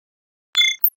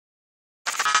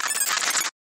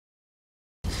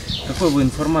Какой вы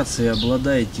информацией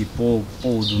обладаете по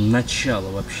поводу начала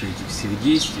вообще этих всех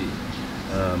действий?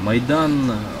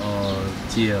 Майдан,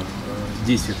 те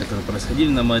действия, которые происходили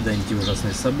на Майдане, те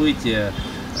ужасные события,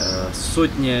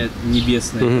 сотня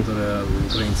небесная, которая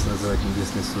украинцы называют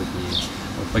небесной сотней,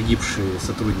 погибшие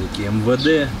сотрудники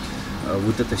МВД,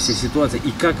 вот эта вся ситуация, и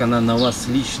как она на вас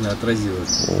лично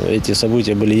отразилась? Эти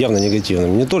события были явно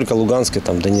негативными. Не только Луганск,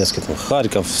 там, Донецк, там,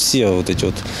 Харьков, все вот эти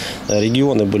вот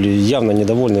регионы были явно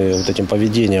недовольны вот этим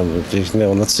поведением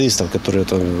нацистов, которые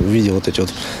там, видел вот эти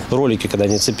вот ролики, когда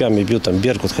они цепями бьют там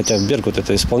Беркут, хотя Беркут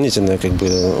это исполнительный как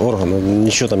бы орган, он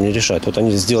ничего там не решает. Вот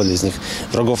они сделали из них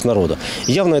врагов народа.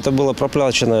 Явно это было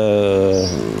проплачено,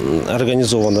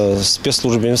 организовано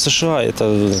спецслужбами США,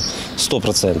 это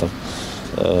 100%.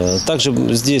 Также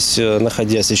здесь,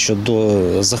 находясь еще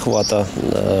до захвата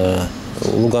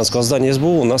луганского здания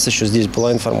СБУ, у нас еще здесь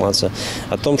была информация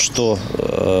о том, что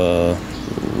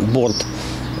борт,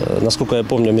 насколько я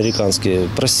помню, американский,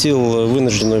 просил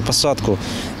вынужденную посадку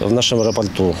в нашем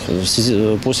аэропорту,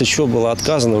 после чего было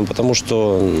отказано, потому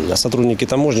что сотрудники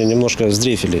таможни немножко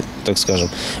сдрефили, так скажем,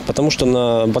 потому что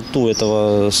на борту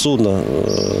этого судна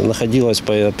находилось,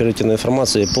 по оперативной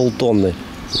информации, полтонны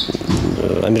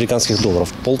американских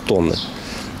долларов, полтонны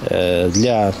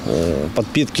для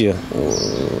подпитки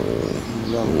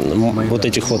вот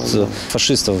этих вот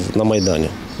фашистов на Майдане.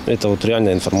 Это вот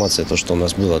реальная информация, то, что у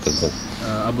нас было. Как бы.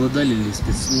 Обладали ли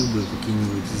спецслужбы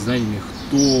какими-нибудь знаниями,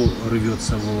 кто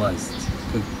рвется в власть,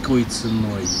 какой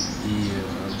ценой? И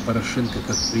Порошенко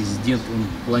как президент, он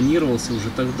планировался уже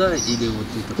тогда или вот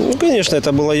это? Ну, конечно,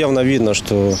 это было явно видно,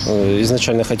 что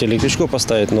изначально хотели Кличко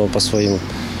поставить, но по своим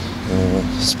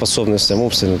способностям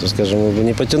умственным, так скажем,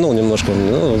 не потянул немножко.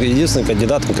 Ну, единственный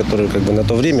кандидатом, который как бы на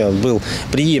то время был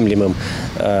приемлемым,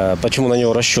 почему на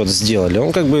него расчет сделали.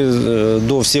 Он как бы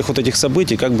до всех вот этих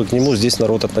событий, как бы к нему здесь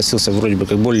народ относился вроде бы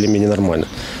как более-менее нормально.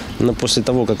 Но после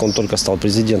того, как он только стал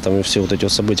президентом, и все вот эти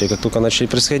вот события, как только начали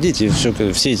происходить, и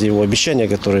все эти его обещания,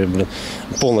 которые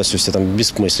полностью все там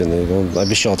бессмысленные. Он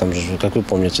обещал там, как вы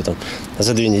помните, там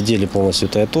за 2 недели полностью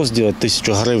это сделать,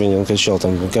 1000 гривен, он кричал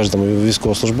там каждому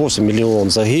військовослужбовцу, миллион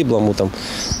загиблому, там,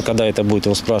 когда это будет,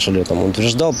 его спрашивали, там, он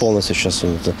утверждал полностью, сейчас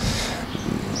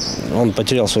он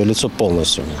потерял свое лицо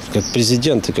полностью. Как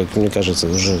президент, и, как мне кажется,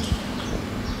 уже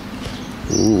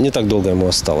не так долго ему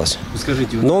осталось.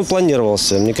 Скажите, но он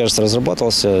планировался, мне кажется,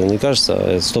 разрабатывался, не кажется,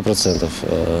 100%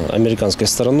 американской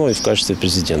стороной в качестве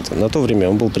президента. На то время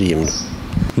он был приемлем.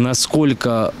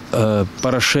 Насколько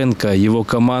Порошенко, его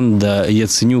команда,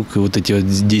 Яценюк и вот эти вот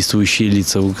действующие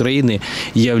лица Украины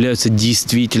являются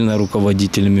действительно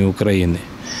руководителями Украины?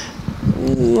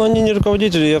 Ну, они не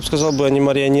руководители, я бы сказал, они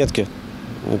марионетки.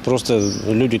 Просто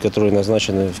люди, которые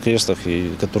назначены в креслах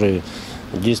и которые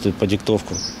действуют по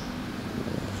диктовку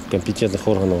компетентных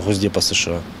органов Госдепа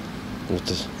США.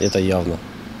 Это явно.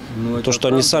 Ну, то, что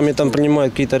они сами там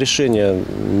принимают какие-то решения,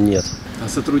 нет. А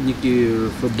сотрудники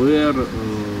ФБР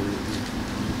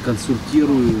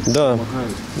консультируют, да.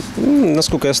 помогают?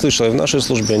 Насколько я слышал, в нашей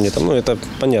службе они там, это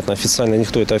понятно, официально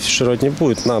никто это афишировать не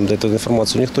будет, нам эту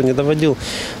информацию никто не доводил,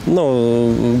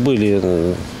 но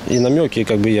были и намеки,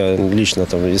 как бы я лично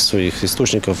там из своих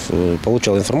источников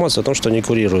получал информацию о том, что они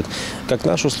курируют как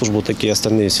нашу службу, так и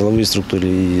остальные силовые структуры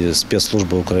и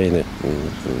спецслужбы Украины.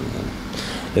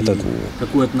 Это...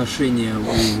 Какое отношение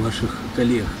у ваших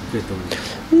коллег к этому?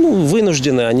 Ну,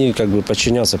 вынуждены они как бы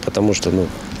подчиняться, потому что,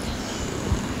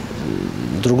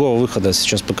 другого выхода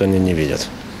сейчас пока они не видят.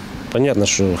 Понятно,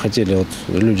 что хотели, вот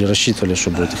люди рассчитывали, что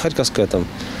будет Харьковская там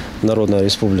народная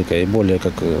республика и более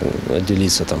как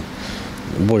отделиться там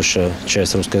большая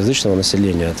часть русскоязычного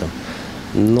населения там.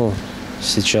 Но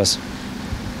сейчас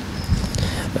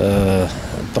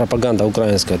пропаганда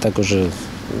украинская так уже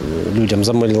людям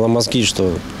замылила мозги,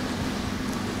 что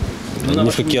ни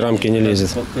в какие рамки не лезет.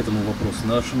 К этому вопросу,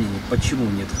 на ваше мнение, почему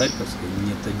нет Харьковской,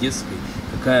 нет Одесской?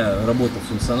 Какая работа,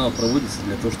 функционал проводится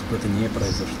для того, чтобы это не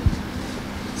произошло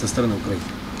со стороны Украины?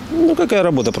 Ну, какая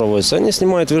работа проводится? Они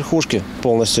снимают верхушки,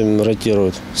 полностью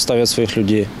ротируют, ставят своих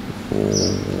людей.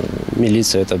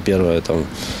 Милиция это первое, там,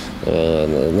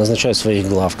 назначают своих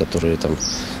глав, которые там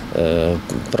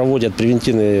проводят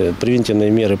превентивные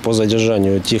меры по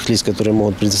задержанию тех лиц, которые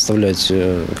могут предоставлять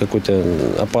какую-то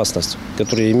опасность,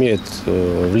 которые имеют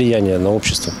влияние на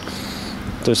общество.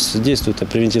 То есть действуют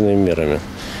превентивными мерами.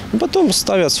 Потом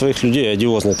ставят своих людей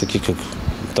одиозных, таких как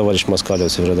товарищ Москалев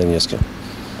в Северодонецке.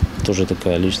 Тоже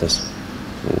такая личность.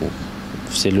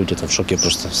 Все люди там в шоке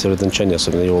просто, северодончане,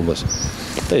 особенно и область.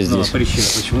 Да и здесь. Ну, а причина,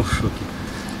 почему в шоке?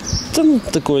 Там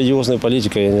такой одиозная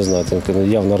политика, я не знаю, там,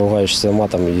 явно ругающийся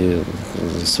матом и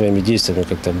своими действиями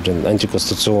как-то,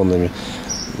 антиконституционными.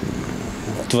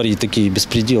 творит такие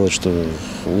беспределы, что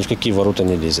ни в какие ворота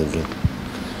не лезет. Блин.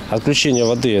 Отключение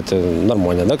воды – это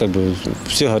нормально, да, как бы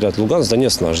все говорят, Луганск,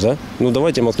 Донецк наш, да, ну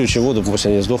давайте им отключим воду, пусть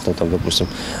они сдохнут, там, допустим,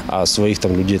 а своих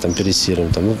там людей там переселим,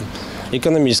 там, ну,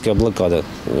 экономическая блокада.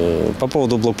 По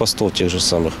поводу блокпостов тех же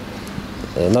самых.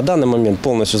 На данный момент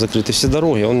полностью закрыты все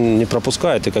дороги, он не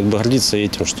пропускает и как бы гордится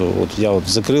этим, что вот я вот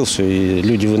закрыл все, и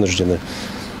люди вынуждены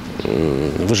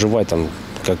выживать там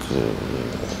как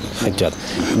хотят.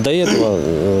 До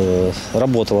этого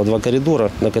работало 2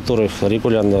 коридора, на которых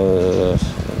регулярно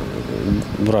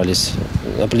брались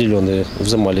определенные,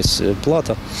 взимались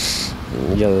плата.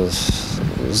 Я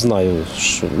знаю,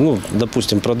 что, ну,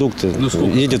 допустим, продукты, ну,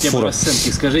 сколько, едет фура. Расценки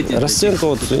скажите. Расценка,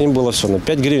 вот им было все на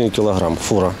 5 гривен килограмм,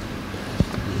 фура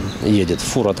едет.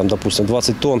 Фура, там, допустим,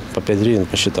 20 тонн, по 5 гривен,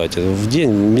 посчитайте. В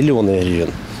день миллионы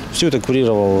гривен. Все это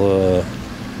курировал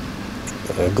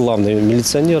главный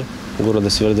милиционер города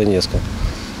Северодонецка.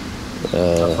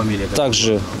 А фамилия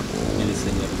также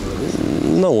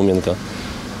милиционер? Науменко.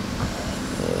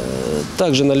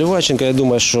 Также Наливайченко, я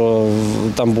думаю, что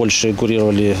там больше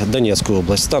курировали Донецкую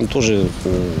область. Там тоже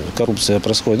коррупция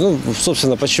происходит. Ну,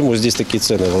 собственно, почему здесь такие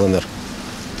цены в ЛНР?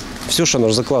 Все, что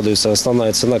оно закладывается,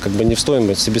 основная цена как бы не в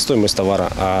стоимость, себестоимость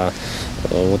товара, а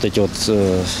вот эти вот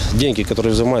деньги,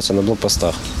 которые взимаются на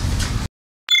блокпостах.